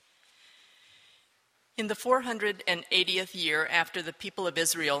In the 480th year after the people of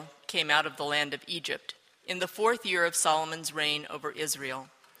Israel came out of the land of Egypt, in the 4th year of Solomon's reign over Israel,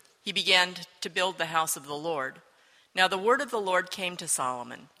 he began to build the house of the Lord. Now the word of the Lord came to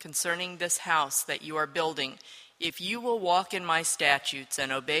Solomon concerning this house that you are building. If you will walk in my statutes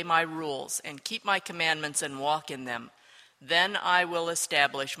and obey my rules and keep my commandments and walk in them, then I will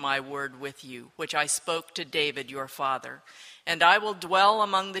establish my word with you, which I spoke to David your father. And I will dwell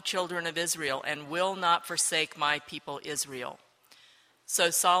among the children of Israel and will not forsake my people Israel. So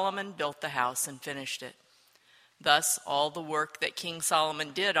Solomon built the house and finished it. Thus all the work that King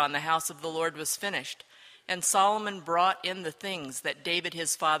Solomon did on the house of the Lord was finished. And Solomon brought in the things that David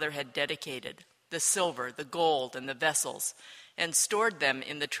his father had dedicated, the silver, the gold, and the vessels, and stored them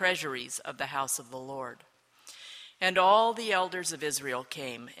in the treasuries of the house of the Lord. And all the elders of Israel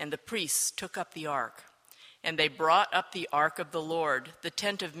came, and the priests took up the ark. And they brought up the ark of the Lord, the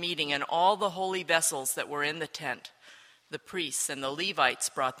tent of meeting, and all the holy vessels that were in the tent. The priests and the Levites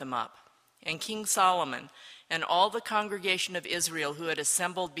brought them up. And King Solomon and all the congregation of Israel who had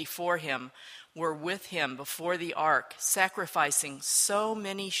assembled before him were with him before the ark, sacrificing so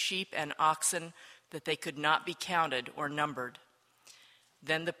many sheep and oxen that they could not be counted or numbered.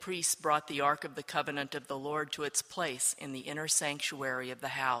 Then the priests brought the ark of the covenant of the Lord to its place in the inner sanctuary of the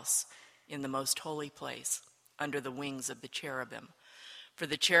house, in the most holy place, under the wings of the cherubim. For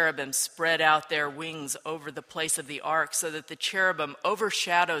the cherubim spread out their wings over the place of the ark, so that the cherubim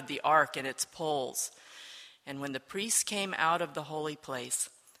overshadowed the ark and its poles. And when the priests came out of the holy place,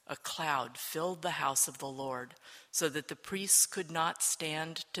 a cloud filled the house of the Lord, so that the priests could not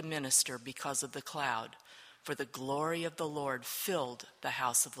stand to minister because of the cloud, for the glory of the Lord filled the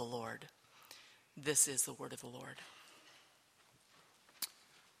house of the Lord. This is the word of the Lord.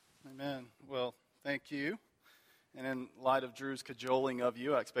 Amen. Well, thank you. And in light of Drew's cajoling of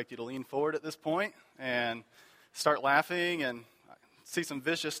you, I expect you to lean forward at this point and start laughing and see some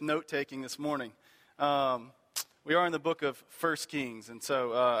vicious note-taking this morning. We are in the book of 1 Kings, and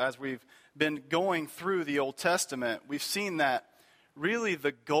so as we've been going through the Old Testament, we've seen that really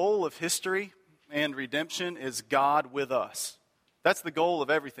the goal of history and redemption is God with us. That's the goal of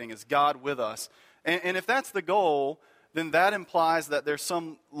everything, is God with us. And if that's the goal, then that implies that there's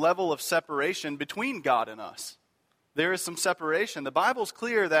some level of separation between God and us. There is some separation. The Bible's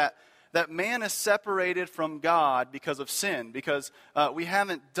clear that man is separated from God because of sin, because we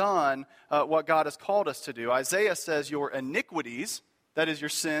haven't done what God has called us to do. Isaiah says your iniquities, that is your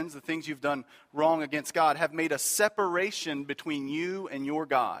sins, the things you've done wrong against God, have made a separation between you and your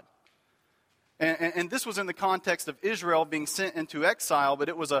God. And this was in the context of Israel being sent into exile, but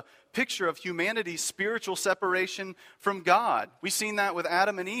it was a picture of humanity's spiritual separation from God. We've seen that with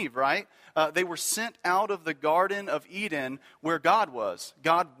Adam and Eve, right? They were sent out of the Garden of Eden where God was.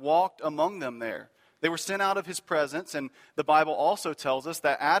 God walked among them there. They were sent out of his presence, and the Bible also tells us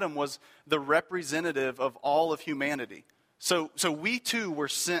that Adam was the representative of all of humanity. So we too were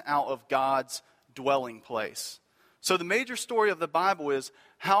sent out of God's dwelling place. So the major story of the Bible is,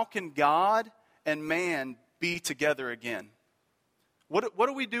 how can God and man be together again? What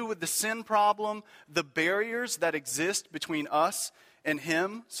do we do with the sin problem, the barriers that exist between us and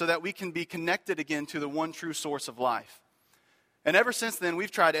him, so that we can be connected again to the one true source of life? And ever since then,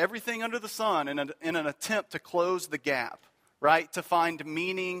 we've tried everything under the sun in an attempt to close the gap, right? To find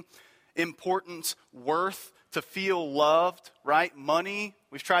meaning, importance, worth, to feel loved, right? Money,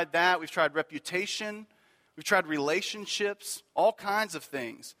 we've tried that. We've tried reputation. We've tried relationships, all kinds of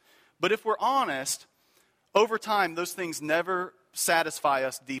things. But if we're honest, over time, those things never satisfy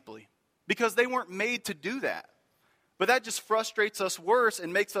us deeply, because they weren't made to do that. But that just frustrates us worse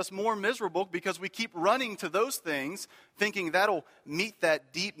and makes us more miserable, because we keep running to those things thinking that'll meet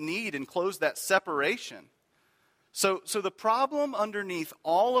that deep need and close that separation. So the problem underneath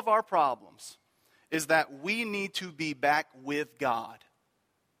all of our problems is that we need to be back with God,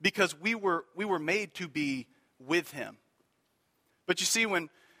 because we were made to be with him. But you see, when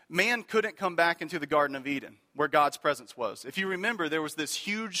man couldn't come back into the Garden of Eden, where God's presence was. If you remember, there was this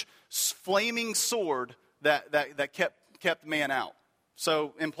huge flaming sword that kept man out.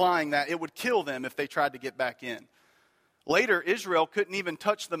 So implying that it would kill them if they tried to get back in. Later, Israel couldn't even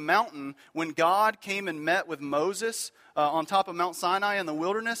touch the mountain. When God came and met with Moses on top of Mount Sinai in the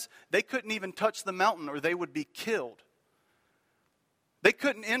wilderness, they couldn't even touch the mountain or they would be killed. They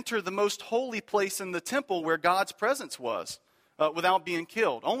couldn't enter the most holy place in the temple where God's presence was without being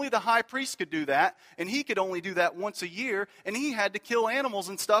killed. Only the high priest could do that, and he could only do that once a year, and he had to kill animals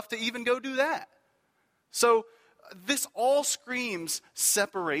and stuff to even go do that. So this all screams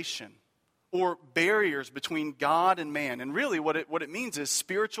separation or barriers between God and man. And really what it means is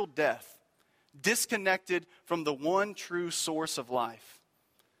spiritual death. disconnected from the one true source of life.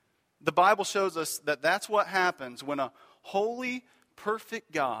 The Bible shows us that that's what happens when a holy,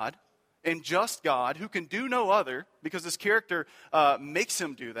 perfect God and just God, who can do no other, because his character makes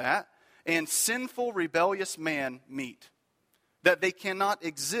him do that, and sinful, rebellious man meet. That they cannot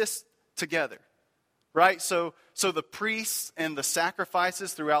exist together. Right? So the priests and the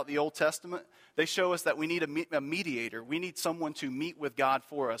sacrifices throughout the Old Testament, they show us that we need a mediator. We need someone to meet with God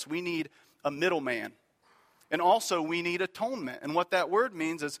for us. We need a middleman. And also we need atonement. And what that word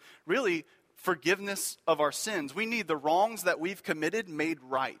means is really forgiveness of our sins. We need the wrongs that we've committed made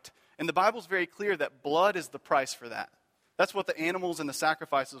right. And the Bible's very clear that blood is the price for that. That's what the animals and the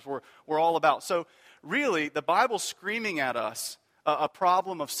sacrifices were all about. So really, the Bible's screaming at us a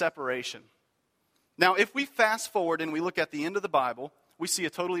problem of separation. Now, if we fast forward and we look at the end of the Bible, we see a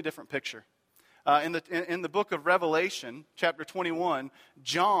totally different picture. In the book of Revelation, chapter 21,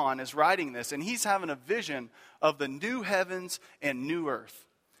 John is writing this, and he's having a vision of the new heavens and new earth.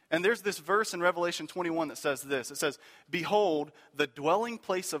 And there's this verse in Revelation 21 that says this. It says, "Behold, the dwelling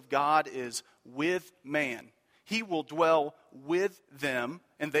place of God is with man. He will dwell with them,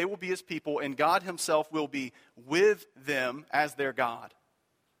 and they will be his people, and God himself will be with them as their God."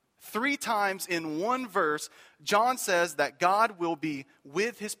 3 times in one verse, John says that God will be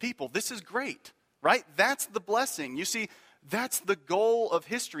with his people. This is great, right? That's the blessing. You see, that's the goal of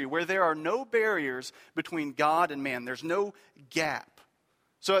history, where there are no barriers between God and man. There's no gap.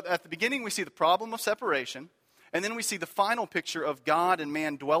 So at the beginning, we see the problem of separation, and then we see the final picture of God and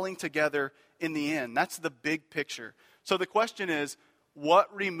man dwelling together in the end. That's the big picture. So the question is,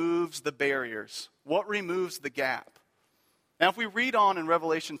 what removes the barriers? What removes the gap? Now, if we read on in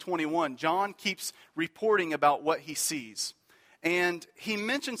Revelation 21, John keeps reporting about what he sees. And he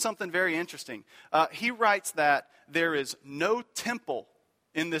mentions something very interesting. He writes that there is no temple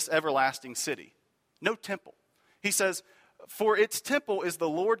in this everlasting city. No temple. He says, "For its temple is the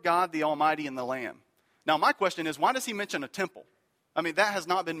Lord God, the Almighty, and the Lamb." Now, my question is, why does he mention a temple? I mean, that has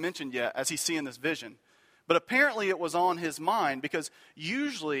not been mentioned yet as he's seeing this vision. But apparently it was on his mind, because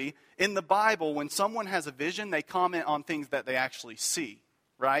usually in the Bible, when someone has a vision, they comment on things that they actually see,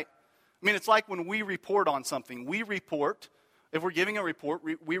 right? I mean, it's like when we report on something. We report, if we're giving a report,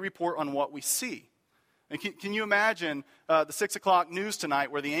 we report on what we see. And can you imagine the 6 o'clock news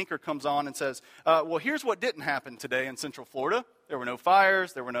tonight where the anchor comes on and says, well, here's what didn't happen today in Central Florida. There were no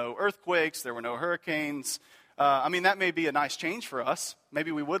fires, there were no earthquakes, there were no hurricanes. I mean, that may be a nice change for us.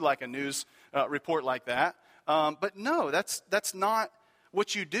 Maybe we would like a news report like that. But no, that's not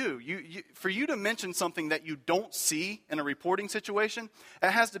what you do. For you to mention something that you don't see in a reporting situation,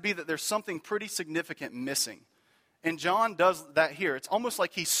 it has to be that there's something pretty significant missing. And John does that here. It's almost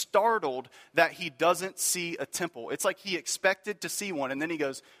like he's startled that he doesn't see a temple. It's like he expected to see one, and then he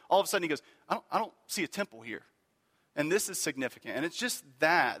goes, all of a sudden he goes, I don't see a temple here. And this is significant. And it's just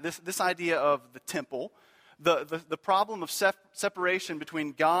that, this idea of the temple, the problem of separation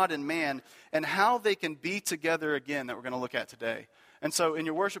between God and man, and how they can be together again, that we're going to look at today. And so in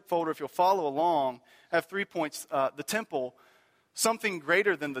your worship folder, if you'll follow along, I have 3 points. The temple, something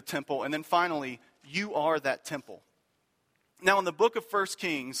greater than the temple, and then finally, you are that temple. Now, in the book of 1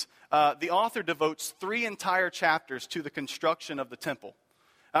 Kings, the author devotes 3 entire chapters to the construction of the temple.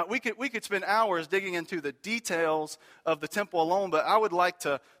 We could spend hours digging into the details of the temple alone, but I would like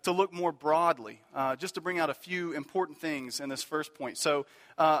to look more broadly, just to bring out a few important things in this first point. So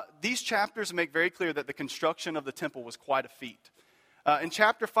these chapters make very clear that the construction of the temple was quite a feat. In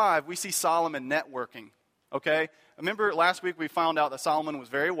chapter 5, we see Solomon networking. Okay? Remember last week we found out that Solomon was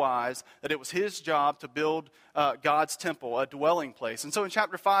very wise, that it was his job to build God's temple, a dwelling place. And so in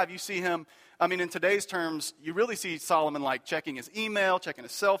chapter 5, you see him, I mean, in today's terms, you really see Solomon like checking his email, checking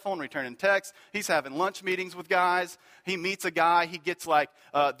his cell phone, returning texts. He's having lunch meetings with guys. He meets a guy. He gets like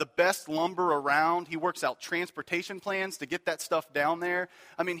the best lumber around. He works out transportation plans to get that stuff down there.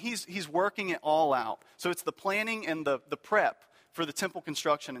 I mean, he's working it all out. So it's the planning and the prep for the temple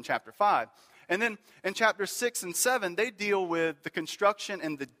construction in chapter 5. And then in chapters 6 and 7, they deal with the construction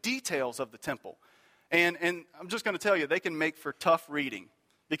and the details of the temple. And I'm just going to tell you, they can make for tough reading,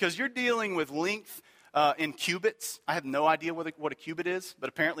 because you're dealing with length in cubits. I have no idea what a cubit is, but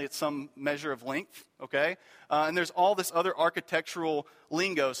apparently it's some measure of length, okay? And there's all this other architectural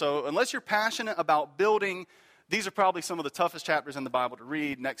lingo. So unless you're passionate about building, these are probably some of the toughest chapters in the Bible to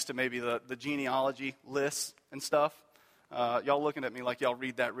read, next to maybe the genealogy lists and stuff. Y'all looking at me like y'all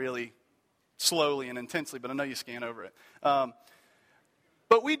read that really slowly and intensely, but I know you scan over it.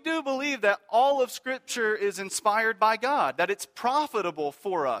 But we do believe that all of Scripture is inspired by God, that it's profitable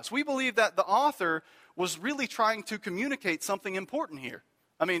for us. We believe that the author was really trying to communicate something important here.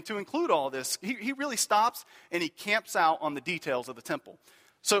 I mean, to include all this, he really stops and he camps out on the details of the temple.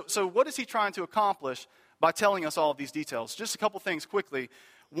 So what is he trying to accomplish by telling us all of these details? Just a couple things quickly.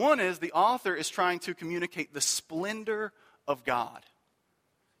 One is the author is trying to communicate the splendor of God.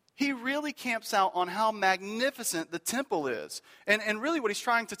 He really camps out on how magnificent the temple is. And really what he's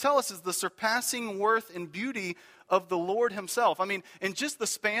trying to tell us is the surpassing worth and beauty of the Lord himself. I mean, in just the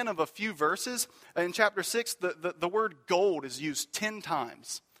span of a few verses, in chapter 6, the word gold is used 10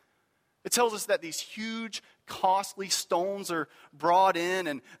 times. It tells us that these huge, costly stones are brought in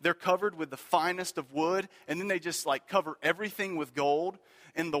and they're covered with the finest of wood, and then they just cover everything with gold.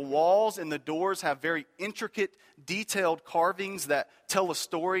 And the walls and the doors have very intricate, detailed carvings that tell a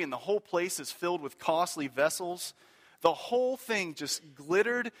story, and the whole place is filled with costly vessels. The whole thing just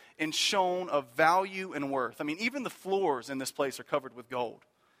glittered and shone of value and worth. I mean, even the floors in this place are covered with gold.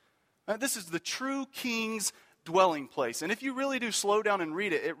 Now, this is the true king's dwelling place. And if you really do slow down and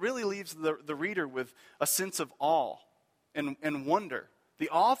read it, it really leaves the reader with a sense of awe and wonder. The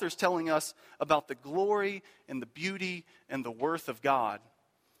author's telling us about the glory and the beauty and the worth of God.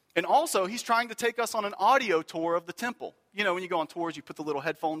 And also, he's trying to take us on an audio tour of the temple. You know, when you go on tours, you put the little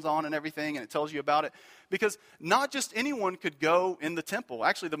headphones on and everything, and it tells you about it. Because not just anyone could go in the temple.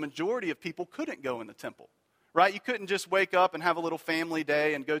 Actually, the majority of people couldn't go in the temple, right? You couldn't just wake up and have a little family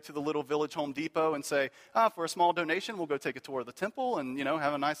day and go to the little village Home Depot and say, for a small donation, we'll go take a tour of the temple and,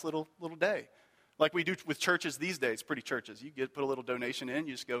 have a nice little day. Like we do with churches these days, pretty churches. You put a little donation in,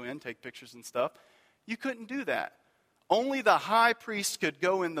 you just go in, take pictures and stuff. You couldn't do that. Only the high priest could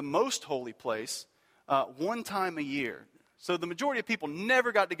go in the most holy place one time a year. So the majority of people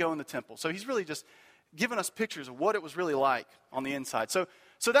never got to go in the temple. So he's really just giving us pictures of what it was really like on the inside. So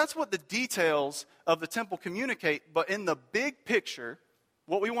that's what the details of the temple communicate. But in the big picture,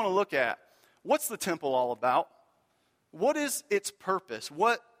 what we want to look at, what's the temple all about? What is its purpose?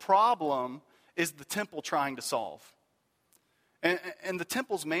 What problem is the temple trying to solve? And the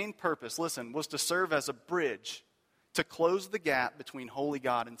temple's main purpose, listen, was to serve as a bridge to close the gap between holy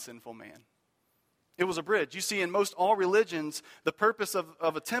God and sinful man. It was a bridge. You see, in most all religions, the purpose of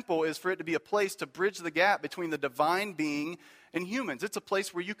a temple is for it to be a place to bridge the gap between the divine being and humans. It's a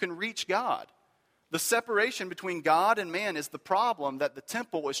place where you can reach God. The separation between God and man is the problem that the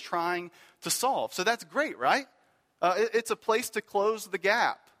temple is trying to solve. So that's great, right? It's a place to close the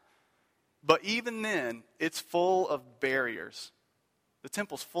gap. But even then, it's full of barriers. The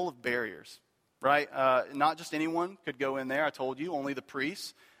temple's full of barriers. Right? Not just anyone could go in there. I told you, only the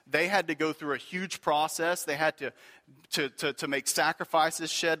priests. They had to go through a huge process. They had to make sacrifices,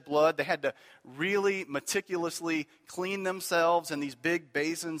 shed blood. They had to really meticulously clean themselves in these big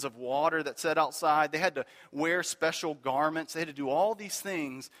basins of water that sat outside. They had to wear special garments. They had to do all these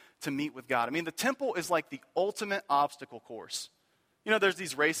things to meet with God. I mean, the temple is like the ultimate obstacle course. There's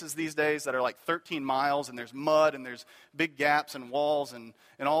these races these days that are like 13 miles, and there's mud, and there's big gaps and walls, and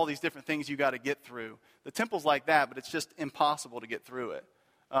all these different things you got to get through. The temple's like that, but it's just impossible to get through it.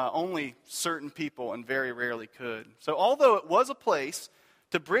 Only certain people, and very rarely could. So although it was a place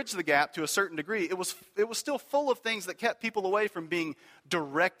to bridge the gap to a certain degree, it was still full of things that kept people away from being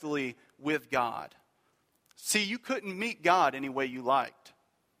directly with God. See, you couldn't meet God any way you liked.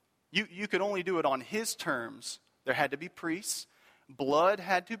 You could only do it on His terms. There had to be priests. Blood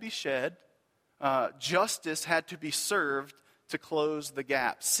had to be shed. Justice had to be served to close the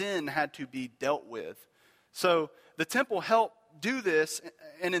gap. Sin had to be dealt with. So the temple helped do this,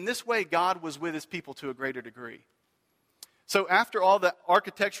 and in this way, God was with His people to a greater degree. So after all the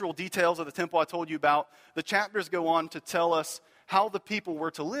architectural details of the temple I told you about, the chapters go on to tell us how the people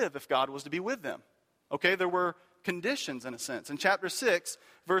were to live if God was to be with them. Okay, there were conditions in a sense. In chapter 6,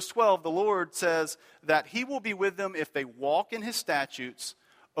 verse 12, the Lord says that He will be with them if they walk in His statutes,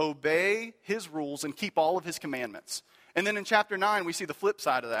 obey His rules, and keep all of His commandments. And then in chapter 9, we see the flip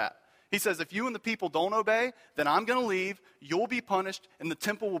side of that. He says, if you and the people don't obey, then I'm going to leave, you'll be punished, and the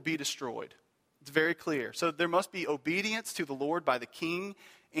temple will be destroyed. It's very clear. So there must be obedience to the Lord by the king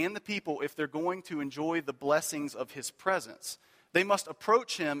and the people if they're going to enjoy the blessings of His presence. They must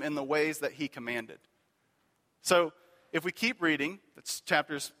approach Him in the ways that He commanded. So if we keep reading, that's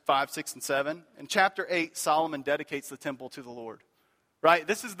chapters 5, 6, and 7. In chapter 8, Solomon dedicates the temple to the Lord. Right?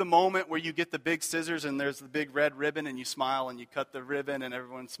 This is the moment where you get the big scissors and there's the big red ribbon and you smile and you cut the ribbon and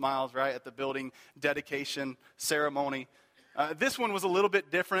everyone smiles, right, at the building dedication ceremony. This one was a little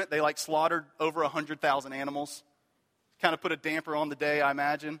bit different. They slaughtered over 100,000 animals. Kind of put a damper on the day, I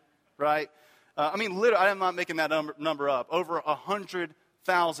imagine, right? Literally, I'm not making that number up. Over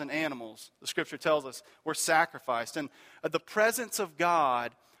 100,000 animals, the scripture tells us, were sacrificed. And the presence of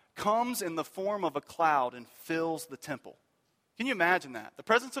God comes in the form of a cloud and fills the temple. Can you imagine that? The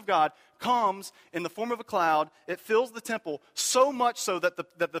presence of God comes in the form of a cloud. It fills the temple so much so that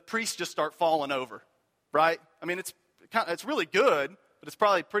the priests just start falling over, right? I mean, it's really good, but it's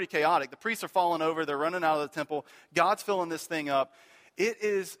probably pretty chaotic. The priests are falling over. They're running out of the temple. God's filling this thing up. It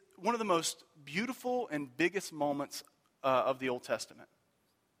is one of the most beautiful and biggest moments of the Old Testament.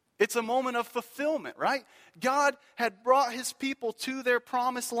 It's a moment of fulfillment, right? God had brought his people to their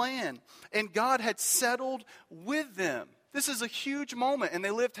promised land, and God had settled with them. This is a huge moment, and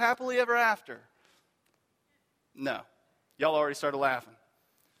they lived happily ever after. No. Y'all already started laughing.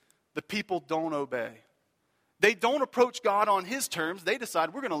 The people don't obey. They don't approach God on his terms. They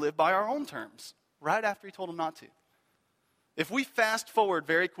decide we're going to live by our own terms, right after he told them not to. If we fast forward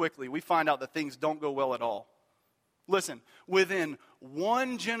very quickly, we find out that things don't go well at all. Listen, within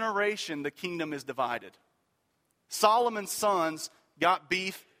one generation, the kingdom is divided. Solomon's sons got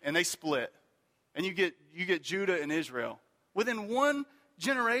beef and they split. And you get Judah and Israel. Within one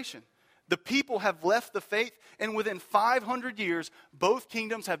generation, the people have left the faith, and within 500 years, both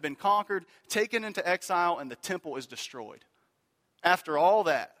kingdoms have been conquered, taken into exile, and the temple is destroyed. After all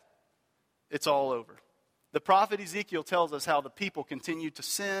that, it's all over. The prophet Ezekiel tells us how the people continued to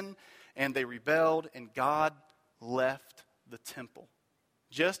sin, and they rebelled, and God left the temple.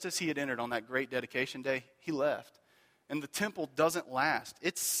 Just as he had entered on that great dedication day, he left. And the temple doesn't last.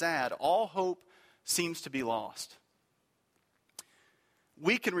 It's sad. All hope seems to be lost.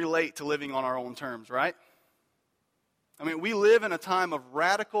 We can relate to living on our own terms, right? I mean, we live in a time of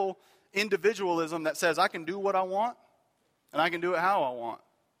radical individualism that says I can do what I want and I can do it how I want.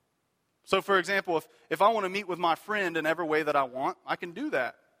 So, for example, if I want to meet with my friend in every way that I want, I can do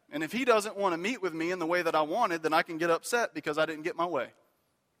that. And if he doesn't want to meet with me in the way that I wanted, then I can get upset because I didn't get my way.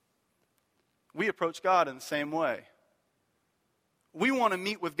 We approach God in the same way. We want to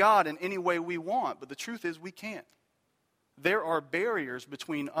meet with God in any way we want, but the truth is we can't. There are barriers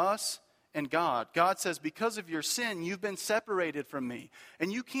between us and God. God says, because of your sin, you've been separated from me.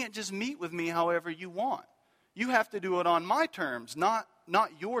 And you can't just meet with me however you want. You have to do it on my terms, not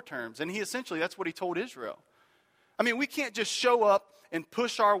your terms. And that's what he told Israel. I mean, we can't just show up and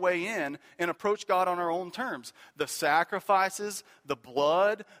push our way in and approach God on our own terms. The sacrifices, the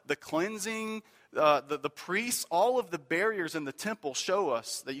blood, the cleansing, the priests, all of the barriers in the temple show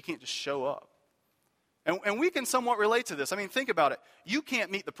us that you can't just show up. And we can somewhat relate to this. I mean, think about it. You can't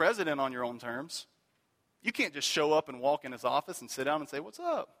meet the president on your own terms. You can't just show up and walk in his office and sit down and say, "What's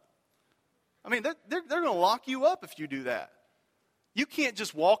up?" I mean, they're going to lock you up if you do that. You can't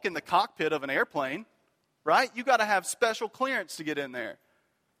just walk in the cockpit of an airplane, right? You got to have special clearance to get in there.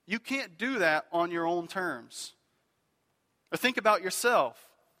 You can't do that on your own terms. Or think about yourself.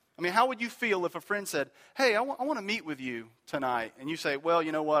 I mean, how would you feel if a friend said, "Hey, I want to meet with you tonight." And you say, "Well,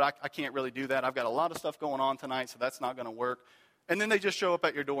 you know what, I can't really do that. I've got a lot of stuff going on tonight, so that's not going to work." And then they just show up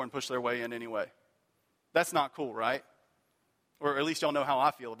at your door and push their way in anyway. That's not cool, right? Or at least y'all know how I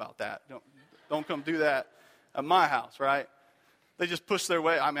feel about that. Don't come do that at my house, right? They just push their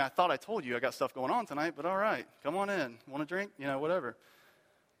way. I mean, I thought I told you I got stuff going on tonight, but all right, come on in. Want a drink? Whatever.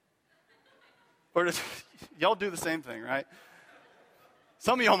 Or y'all do the same thing, right?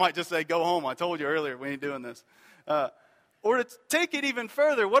 Some of y'all might just say, "Go home. I told you earlier we ain't doing this." Or to take it even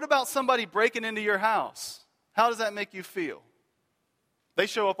further, what about somebody breaking into your house? How does that make you feel? They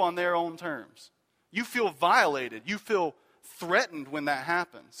show up on their own terms. You feel violated. You feel threatened when that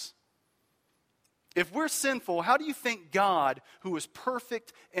happens. If we're sinful, how do you think God, who is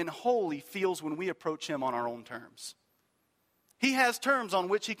perfect and holy, feels when we approach him on our own terms? He has terms on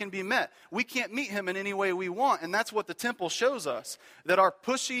which he can be met. We can't meet him in any way we want, and that's what the temple shows us, that our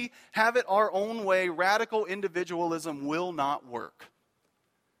pushy, have it our own way, radical individualism will not work.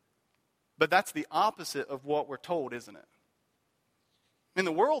 But that's the opposite of what we're told, isn't it? And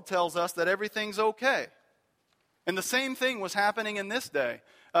the world tells us that everything's okay. And the same thing was happening in this day.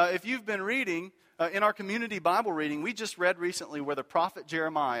 If you've been reading, in our community Bible reading, we just read recently where the prophet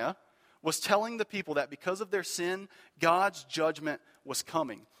Jeremiah was telling the people that because of their sin, God's judgment was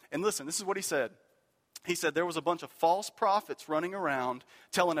coming. And listen, this is what he said. He said there was a bunch of false prophets running around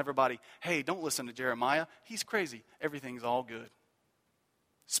telling everybody, "Hey, don't listen to Jeremiah. He's crazy. Everything's all good."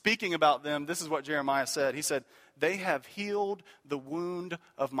 Speaking about them, this is what Jeremiah said. He said, "They have healed the wound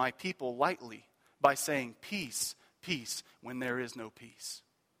of my people lightly by saying peace, peace, when there is no peace."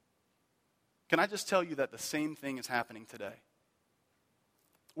 Can I just tell you that the same thing is happening today?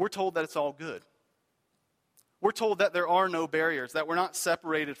 We're told that it's all good. We're told that there are no barriers, that we're not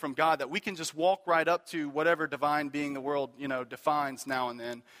separated from God, that we can just walk right up to whatever divine being the world, defines now and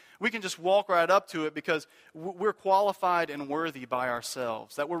then. We can just walk right up to it because we're qualified and worthy by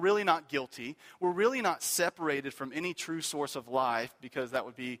ourselves, that we're really not guilty. We're really not separated from any true source of life because that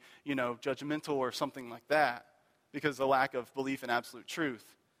would be, judgmental or something like that because of the lack of belief in absolute truth.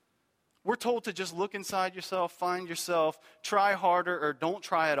 We're told to just look inside yourself, find yourself, try harder or don't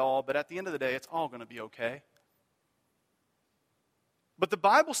try at all, but at the end of the day, it's all going to be okay. But the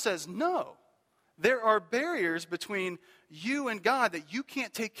Bible says no. There are barriers between you and God that you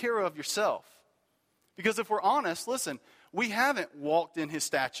can't take care of yourself. Because if we're honest, listen, we haven't walked in his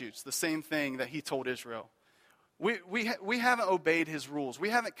statutes, the same thing that he told Israel. We haven't obeyed his rules. We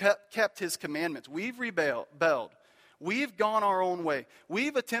haven't kept his commandments. We've rebelled. We've gone our own way.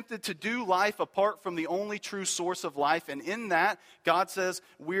 We've attempted to do life apart from the only true source of life. And in that, God says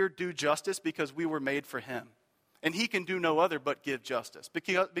we're due justice because we were made for him. And he can do no other but give justice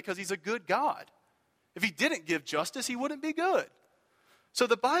because he's a good God. If he didn't give justice, he wouldn't be good. So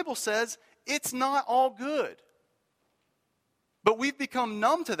the Bible says it's not all good. But we've become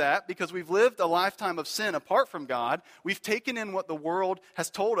numb to that because we've lived a lifetime of sin apart from God. We've taken in what the world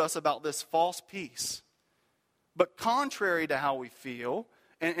has told us about this false peace. But contrary to how we feel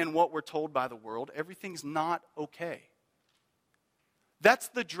and what we're told by the world, everything's not okay. That's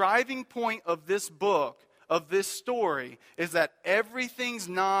the driving point of this book, of this story, is that everything's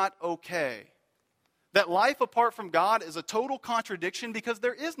not okay. That life apart from God is a total contradiction because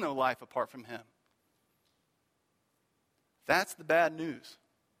there is no life apart from him. That's the bad news.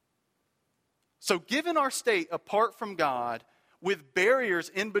 So given our state apart from God, with barriers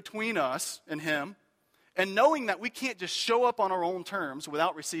in between us and him, and knowing that we can't just show up on our own terms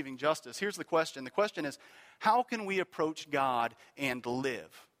without receiving justice, here's the question. The question is, how can we approach God and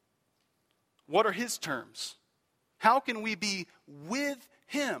live? What are his terms? How can we be with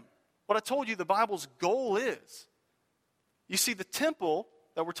him? What I told you the Bible's goal is. You see, the temple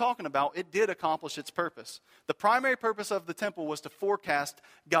that we're talking about, it did accomplish its purpose. The primary purpose of the temple was to forecast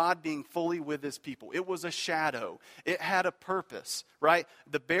God being fully with his people. It was a shadow. It had a purpose, right?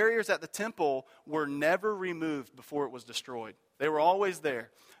 The barriers at the temple were never removed before it was destroyed. They were always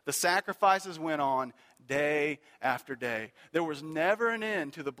there. The sacrifices went on day after day. There was never an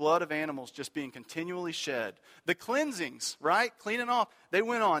end to the blood of animals just being continually shed. The cleansings, right? Cleaning off, they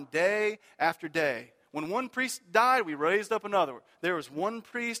went on day after day. When one priest died, we raised up another. There was one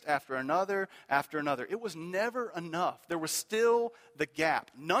priest after another after another. It was never enough. There was still the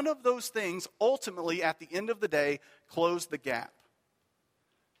gap. None of those things ultimately, at the end of the day, closed the gap.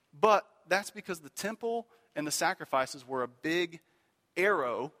 But that's because the temple and the sacrifices were a big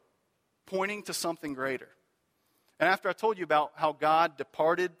arrow pointing to something greater. And after I told you about how God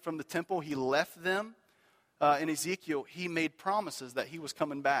departed from the temple, he left them, in Ezekiel, he made promises that he was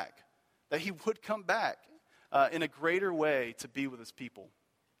coming back. That he would come back in a greater way to be with his people.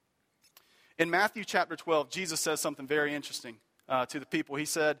 In Matthew chapter 12, Jesus says something very interesting to the people. He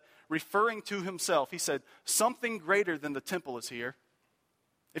said, referring to himself, he said, something greater than the temple is here.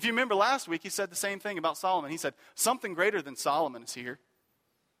 If you remember last week, he said the same thing about Solomon. He said, something greater than Solomon is here.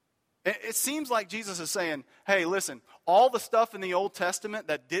 It seems like Jesus is saying, hey, listen, all the stuff in the Old Testament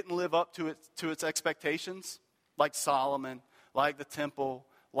that didn't live up to its expectations, like Solomon, like the temple,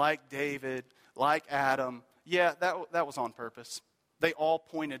 like David, like Adam, yeah, that was on purpose. They all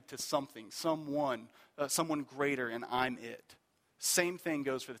pointed to something, someone greater, and I'm it. Same thing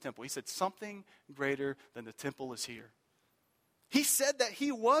goes for the temple. He said, something greater than the temple is here. He said that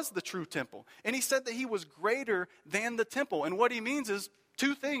he was the true temple, and he said that he was greater than the temple. And what he means is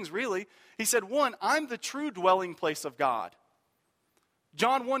two things, really. He said, one, I'm the true dwelling place of God.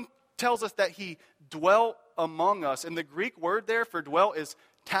 John 1 tells us that he dwelt among us, and the Greek word there for dwell is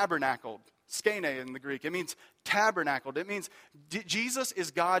tabernacled, skene in the Greek. It means tabernacled. It means Jesus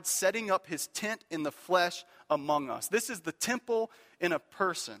is God setting up his tent in the flesh among us. This is the temple in a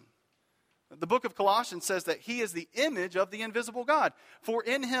person. The book of Colossians says that he is the image of the invisible God. For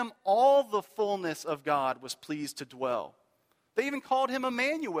in him all the fullness of God was pleased to dwell. They even called him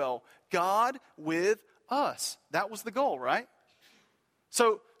Emmanuel, God with us. That was the goal, right?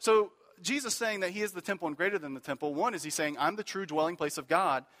 So Jesus saying that he is the temple and greater than the temple, one is he's saying, I'm the true dwelling place of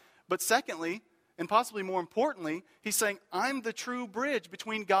God. But secondly, and possibly more importantly, he's saying, I'm the true bridge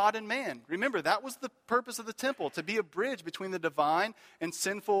between God and man. Remember, that was the purpose of the temple, to be a bridge between the divine and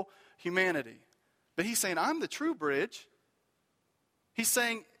sinful humanity. But he's saying, I'm the true bridge. He's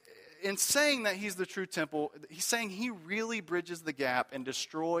saying, in saying that he's the true temple, he's saying he really bridges the gap and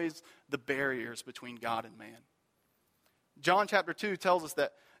destroys the barriers between God and man. John chapter 2 tells us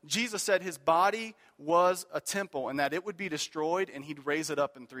that Jesus said his body was a temple and that it would be destroyed and he'd raise it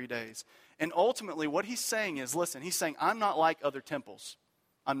up in 3 days. And ultimately what he's saying is, listen, he's saying, I'm not like other temples.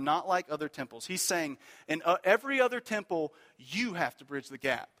 I'm not like other temples. He's saying, in every other temple, you have to bridge the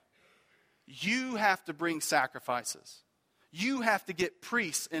gap. You have to bring sacrifices. You have to get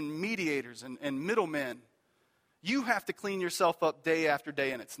priests and mediators and middlemen. You have to clean yourself up day after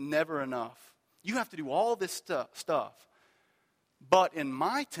day, and it's never enough. You have to do all this stuff. But in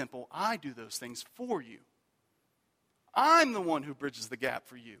my temple, I do those things for you. I'm the one who bridges the gap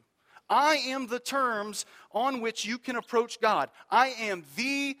for you. I am the terms on which you can approach God. I am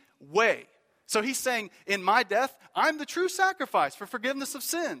the way. So he's saying, in my death, I'm the true sacrifice for forgiveness of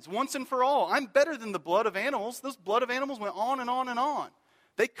sins, once and for all. I'm better than the blood of animals. Those blood of animals went on and on and on.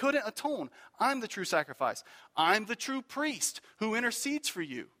 They couldn't atone. I'm the true sacrifice. I'm the true priest who intercedes for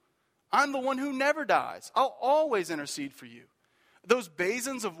you. I'm the one who never dies. I'll always intercede for you. Those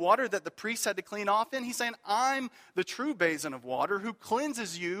basins of water that the priests had to clean off in, he's saying, I'm the true basin of water who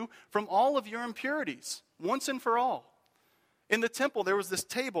cleanses you from all of your impurities, once and for all. In the temple, there was this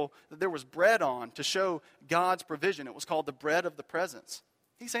table that there was bread on to show God's provision. It was called the bread of the presence.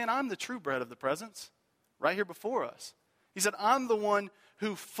 He's saying, I'm the true bread of the presence, right here before us. He said, I'm the one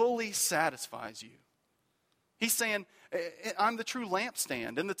who fully satisfies you. He's saying, I'm the true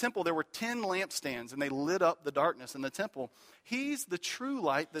lampstand. In the temple, there were 10 lampstands, and they lit up the darkness in the temple. He's the true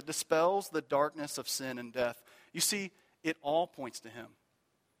light that dispels the darkness of sin and death. You see, it all points to him.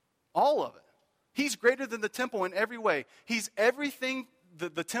 All of it. He's greater than the temple in every way. He's everything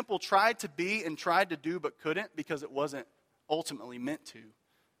the temple tried to be and tried to do but couldn't because it wasn't ultimately meant to.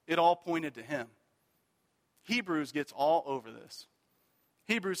 It all pointed to him. Hebrews gets all over this.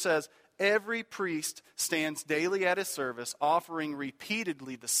 Hebrews says, every priest stands daily at his service, offering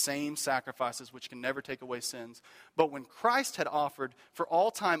repeatedly the same sacrifices which can never take away sins. But when Christ had offered for all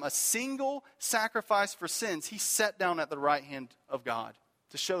time a single sacrifice for sins, he sat down at the right hand of God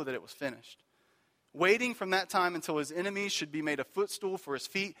to show that it was finished. Waiting from that time until his enemies should be made a footstool for his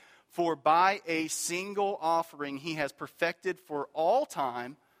feet, for by a single offering he has perfected for all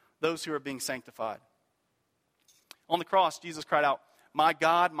time those who are being sanctified. On the cross, Jesus cried out, my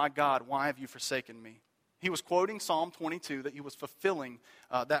God, why have you forsaken me? He was quoting Psalm 22, that he was fulfilling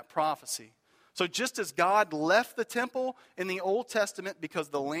that prophecy. So just as God left the temple in the Old Testament because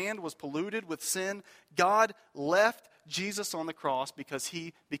the land was polluted with sin, God left Jesus on the cross because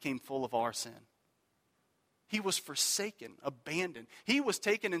he became full of our sin. He was forsaken, abandoned. He was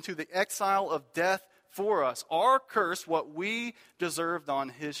taken into the exile of death for us. Our curse, what we deserved, on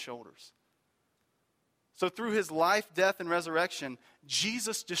his shoulders. So through his life, death, and resurrection,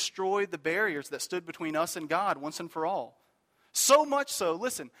 Jesus destroyed the barriers that stood between us and God once and for all. So much so,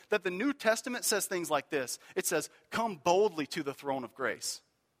 listen, that the New Testament says things like this. It says, come boldly to the throne of grace.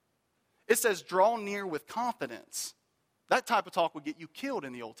 It says, draw near with confidence. That type of talk would get you killed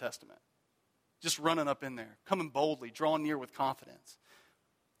in the Old Testament. Just running up in there, coming boldly, drawing near with confidence.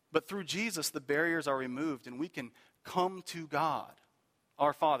 But through Jesus, the barriers are removed and we can come to God,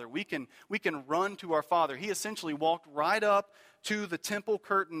 our Father. We can run to our Father. He essentially walked right up to the temple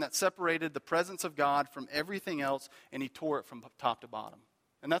curtain that separated the presence of God from everything else, and he tore it from top to bottom.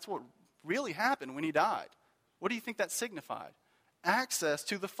 And that's what really happened when he died. What do you think that signified? Access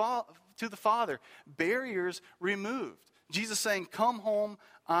to the Father. Barriers removed. Jesus saying, come home,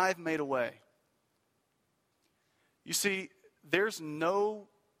 I've made a way. You see, there's no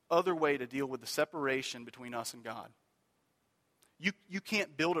other way to deal with the separation between us and God. You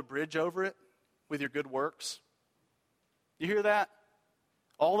can't build a bridge over it with your good works. You hear that?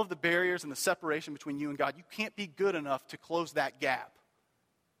 All of the barriers and the separation between you and God, you can't be good enough to close that gap.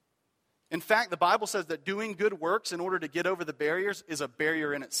 In fact, the Bible says that doing good works in order to get over the barriers is a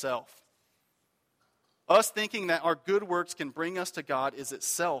barrier in itself. Us thinking that our good works can bring us to God is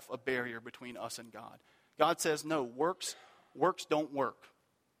itself a barrier between us and God. God says, no, works don't work.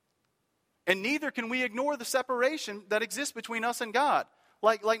 And neither can we ignore the separation that exists between us and God.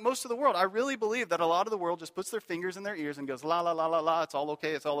 Like most of the world, I really believe that a lot of the world just puts their fingers in their ears and goes, la, la, la, la, la, it's all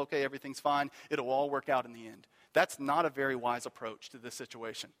okay, everything's fine, it'll all work out in the end. That's not a very wise approach to this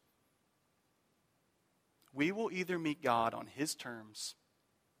situation. We will either meet God on his terms,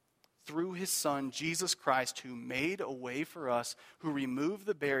 through his Son, Jesus Christ, who made a way for us, who removed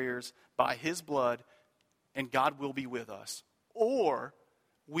the barriers by his blood, and God will be with us. Or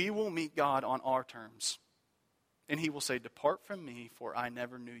we will meet God on our terms. And he will say, depart from me, for I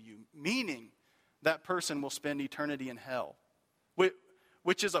never knew you. Meaning, that person will spend eternity in hell.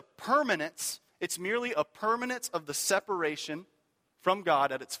 Which is a permanence. It's merely a permanence of the separation from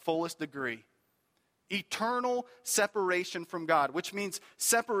God at its fullest degree. Eternal separation from God, which means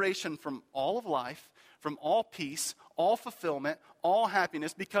separation from all of life, from all peace, all fulfillment, all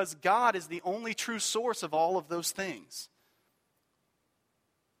happiness, because God is the only true source of all of those things.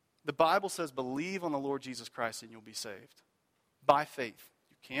 The Bible says, believe on the Lord Jesus Christ and you'll be saved. By faith.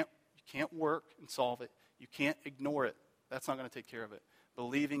 You can't work and solve it. You can't ignore it. That's not going to take care of it.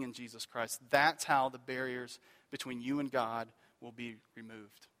 Believing in Jesus Christ. That's how the barriers between you and God will be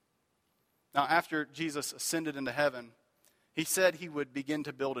removed. Now, after Jesus ascended into heaven, he said he would begin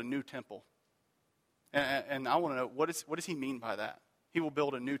to build a new temple. And I want to know, what does he mean by that? He will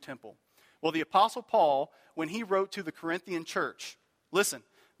build a new temple. Well, the Apostle Paul, when he wrote to the Corinthian church, listen,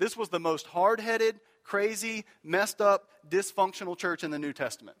 this was the most hard-headed, crazy, messed up, dysfunctional church in the New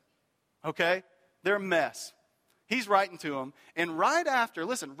Testament. Okay? They're a mess. He's writing to them, and right after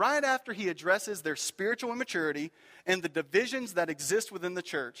he addresses their spiritual immaturity and the divisions that exist within the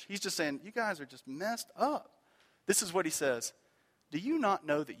church, he's just saying, you guys are just messed up. This is what he says. Do you not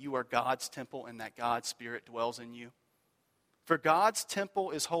know that you are God's temple and that God's Spirit dwells in you? For God's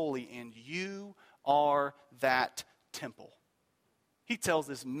temple is holy, and you are that temple. He tells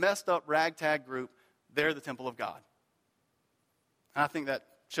this messed up ragtag group, they're the temple of God. And I think that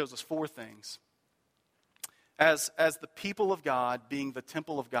shows us four things. As the people of God, being the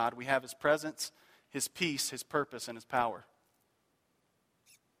temple of God, we have His presence, His peace, His purpose, and His power.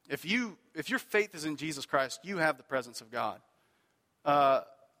 If your faith is in Jesus Christ, you have the presence of God.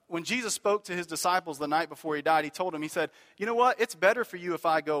 When Jesus spoke to His disciples the night before He died, He told them, He said, you know what? It's better for you if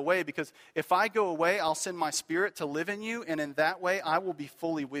I go away, because if I go away, I'll send my Spirit to live in you, and in that way I will be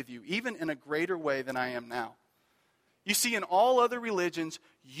fully with you, even in a greater way than I am now. You see, in all other religions,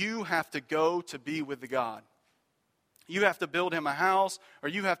 you have to go to be with the God. You have to build Him a house, or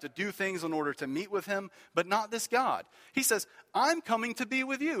you have to do things in order to meet with Him, but not this God. He says, I'm coming to be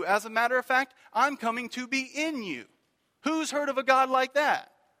with you. As a matter of fact, I'm coming to be in you. Who's heard of a God like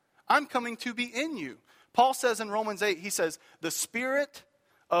that? I'm coming to be in you. Paul says in Romans 8, he says, the Spirit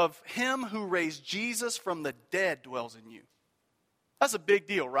of Him who raised Jesus from the dead dwells in you. That's a big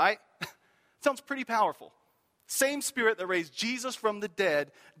deal, right? Sounds pretty powerful. Same Spirit that raised Jesus from the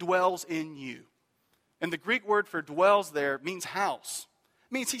dead dwells in you. And the Greek word for dwells there means house.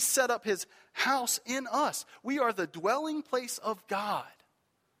 It means He set up His house in us. We are the dwelling place of God.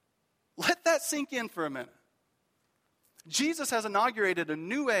 Let that sink in for a minute. Jesus has inaugurated a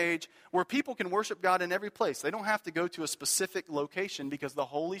new age where people can worship God in every place. They don't have to go to a specific location because the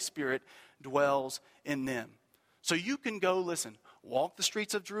Holy Spirit dwells in them. So you can go, listen, walk the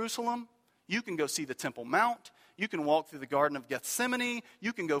streets of Jerusalem. You can go see the Temple Mount. You can walk through the Garden of Gethsemane.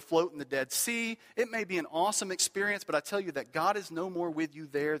 You can go float in the Dead Sea. It may be an awesome experience, but I tell you that God is no more with you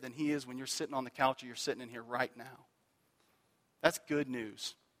there than He is when you're sitting on the couch or you're sitting in here right now. That's good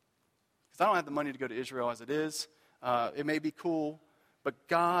news. Because I don't have the money to go to Israel as it is. It may be cool, but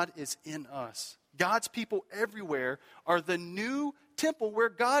God is in us. God's people everywhere are the new temple where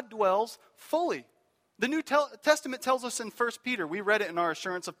God dwells fully. The New Testament tells us in 1 Peter, we read it in our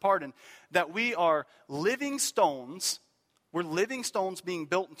assurance of pardon, that we are living stones. We're living stones being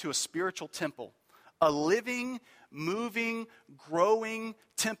built into a spiritual temple. A living, moving, growing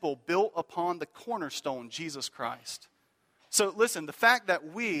temple built upon the cornerstone, Jesus Christ. So listen, the fact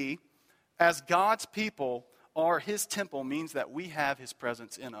that we, as God's people, are His temple means that we have His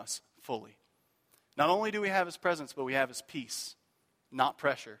presence in us fully. Not only do we have His presence, but we have His peace, not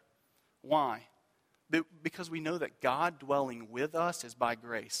pressure. Why? Because we know that God dwelling with us is by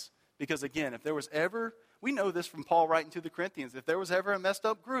grace. Because again, if there was ever, we know this from Paul writing to the Corinthians, if there was ever a messed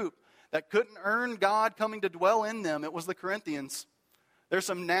up group that couldn't earn God coming to dwell in them, it was the Corinthians. There's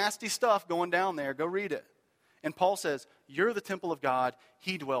some nasty stuff going down there. Go read it. And Paul says, you're the temple of God.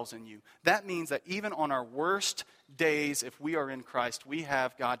 He dwells in you. That means that even on our worst days, if we are in Christ, we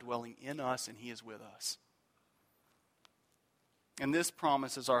have God dwelling in us and He is with us. And this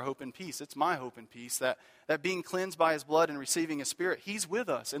promise is our hope and peace. It's my hope and peace that being cleansed by His blood and receiving His Spirit, He's with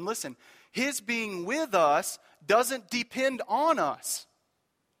us. And listen, His being with us doesn't depend on us.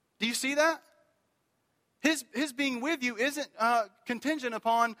 Do you see that? His being with you isn't contingent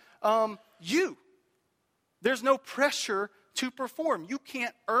upon you. There's no pressure to perform. You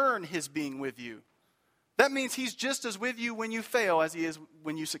can't earn His being with you. That means He's just as with you when you fail as He is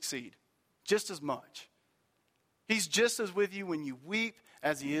when you succeed. Just as much. He's just as with you when you weep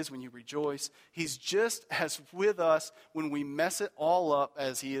as He is when you rejoice. He's just as with us when we mess it all up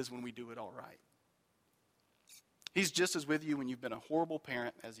as He is when we do it all right. He's just as with you when you've been a horrible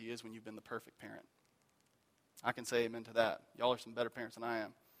parent as He is when you've been the perfect parent. I can say amen to that. Y'all are some better parents than I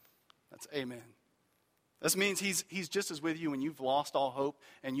am. That's amen. This means he's just as with you when you've lost all hope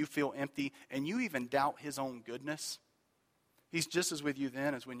and you feel empty and you even doubt his own goodness. He's just as with you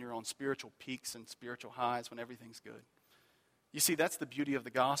then as when you're on spiritual peaks and spiritual highs when everything's good. You see, that's the beauty of the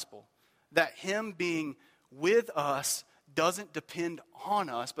gospel. That him being with us doesn't depend on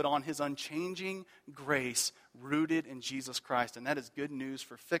us, but on his unchanging grace rooted in Jesus Christ. And that is good news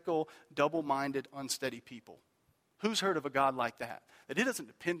for fickle, double-minded, unsteady people. Who's heard of a God like that? That it doesn't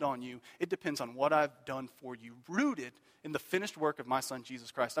depend on you. It depends on what I've done for you, rooted in the finished work of my Son,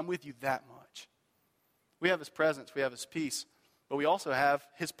 Jesus Christ. I'm with you that much. We have his presence. We have his peace. But we also have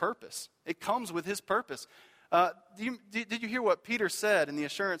his purpose. It comes with his purpose. Did you hear what Peter said in the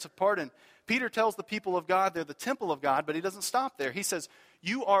assurance of pardon? Peter tells the people of God they're the temple of God, but he doesn't stop there. He says,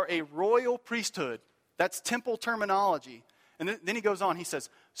 you are a royal priesthood. That's temple terminology. And then he goes on. He says,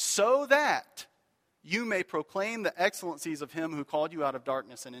 so that you may proclaim the excellencies of him who called you out of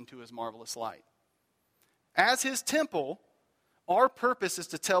darkness and into his marvelous light. As his temple, our purpose is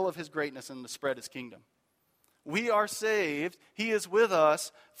to tell of his greatness and to spread his kingdom. We are saved. He is with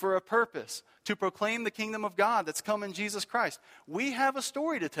us for a purpose, to proclaim the kingdom of God that's come in Jesus Christ. We have a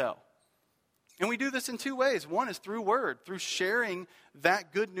story to tell. And we do this in two ways. One is through word, through sharing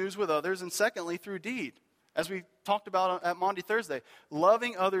that good news with others, and secondly, through deed. As we talked about at Maundy Thursday,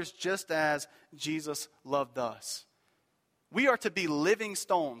 loving others just as Jesus loved us. We are to be living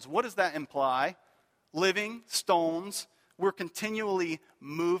stones. What does that imply? Living stones. We're continually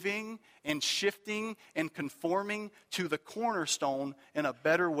moving and shifting and conforming to the cornerstone in a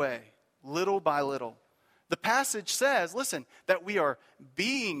better way, little by little. The passage says, listen, that we are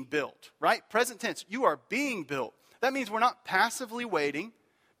being built, right? Present tense, you are being built. That means we're not passively waiting,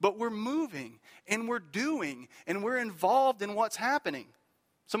 but we're moving and we're doing and we're involved in what's happening.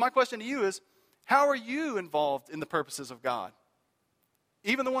 So my question to you is, how are you involved in the purposes of God?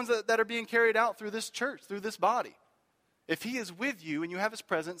 Even the ones that are being carried out through this church, through this body. If he is with you and you have his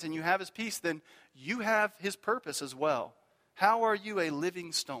presence and you have his peace, then you have his purpose as well. How are you a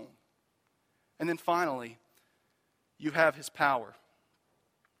living stone? And then finally, you have his power.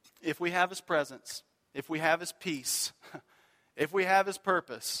 If we have his presence, if we have his peace, if we have his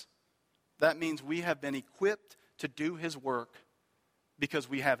purpose, that means we have been equipped to do his work because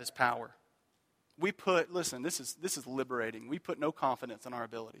we have his power. Listen, this is liberating. We put no confidence in our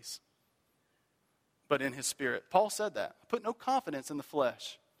abilities, but in his Spirit. Paul said that. I put no confidence in the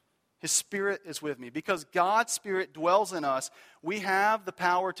flesh. His Spirit is with me. Because God's Spirit dwells in us, we have the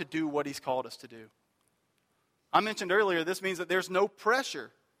power to do what he's called us to do. I mentioned earlier, this means that there's no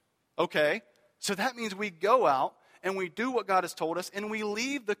pressure. Okay, so that means we go out and we do what God has told us and we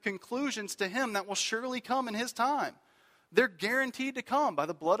leave the conclusions to him that will surely come in his time. They're guaranteed to come by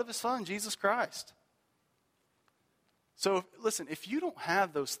the blood of his Son, Jesus Christ. So listen, if you don't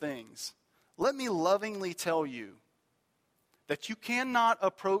have those things, let me lovingly tell you that you cannot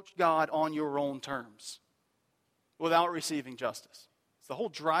approach God on your own terms without receiving justice. It's the whole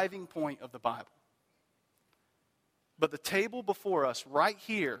driving point of the Bible. But the table before us right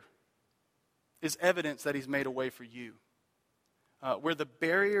here is evidence that he's made a way for you. Where the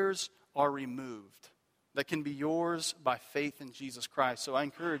barriers are removed that can be yours by faith in Jesus Christ. So I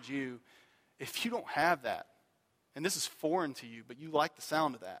encourage you, if you don't have that, and this is foreign to you, but you like the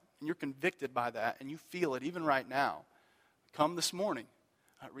sound of that, and you're convicted by that, and you feel it even right now, come this morning.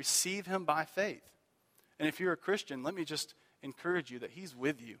 Receive him by faith. And if you're a Christian, let me just encourage you that he's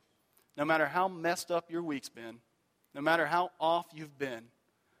with you. No matter how messed up your week's been, no matter how off you've been,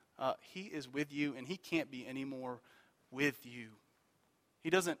 he is with you, and he can't be any more with you. He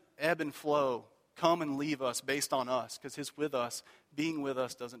doesn't ebb and flow, come and leave us based on us, because his with us, being with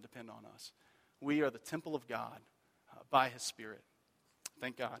us, doesn't depend on us. We are the temple of God by his Spirit.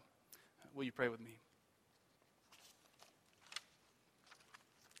 Thank God. Will you pray with me?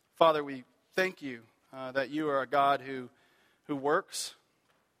 Father, we thank you that you are a God who works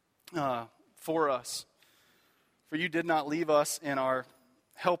for us. For you did not leave us in our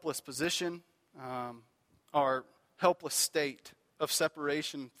helpless position, our helpless state of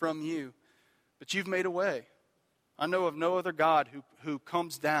separation from you, but you've made a way. I know of no other God who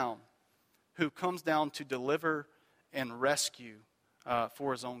comes down to deliver and rescue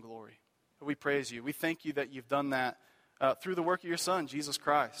for his own glory. We praise you. We thank you that you've done that through the work of your Son, Jesus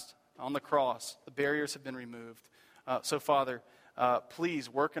Christ, on the cross. The barriers have been removed. So, Father, please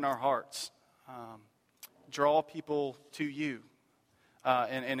work in our hearts. Draw people to you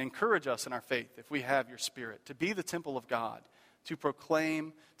and encourage us in our faith, if we have your Spirit, to be the temple of God, to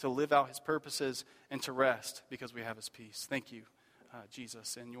proclaim, to live out his purposes, and to rest because we have his peace. Thank you,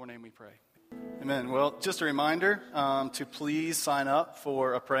 Jesus. In your name we pray. Amen. Well, just a reminder to please sign up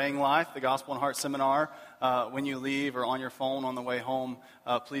for A Praying Life, the Gospel and Heart Seminar. When you leave or on your phone on the way home,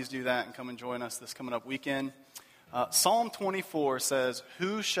 please do that and come and join us this coming up weekend. Psalm 24 says,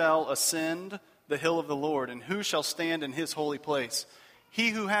 "Who shall ascend the hill of the Lord, and who shall stand in his holy place? He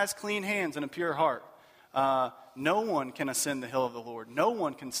who has clean hands and a pure heart." No one can ascend the hill of the Lord. No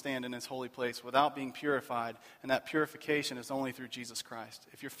one can stand in his holy place without being purified, and that purification is only through Jesus Christ.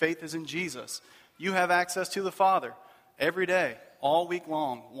 If your faith is in Jesus, you have access to the Father every day, all week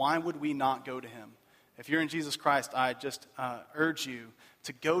long. Why would we not go to him? If you're in Jesus Christ, I just urge you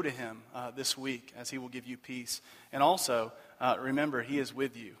to go to him this week, as he will give you peace. And also, remember, he is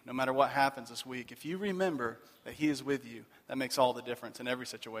with you. No matter what happens this week, if you remember that he is with you, that makes all the difference in every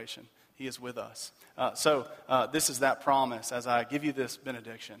situation. He is with us. So this is that promise as I give you this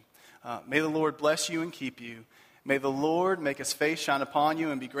benediction. May the Lord bless you and keep you. May the Lord make his face shine upon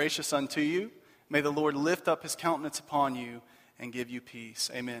you and be gracious unto you. May the Lord lift up his countenance upon you and give you peace.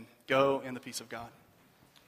 Amen. Go in the peace of God.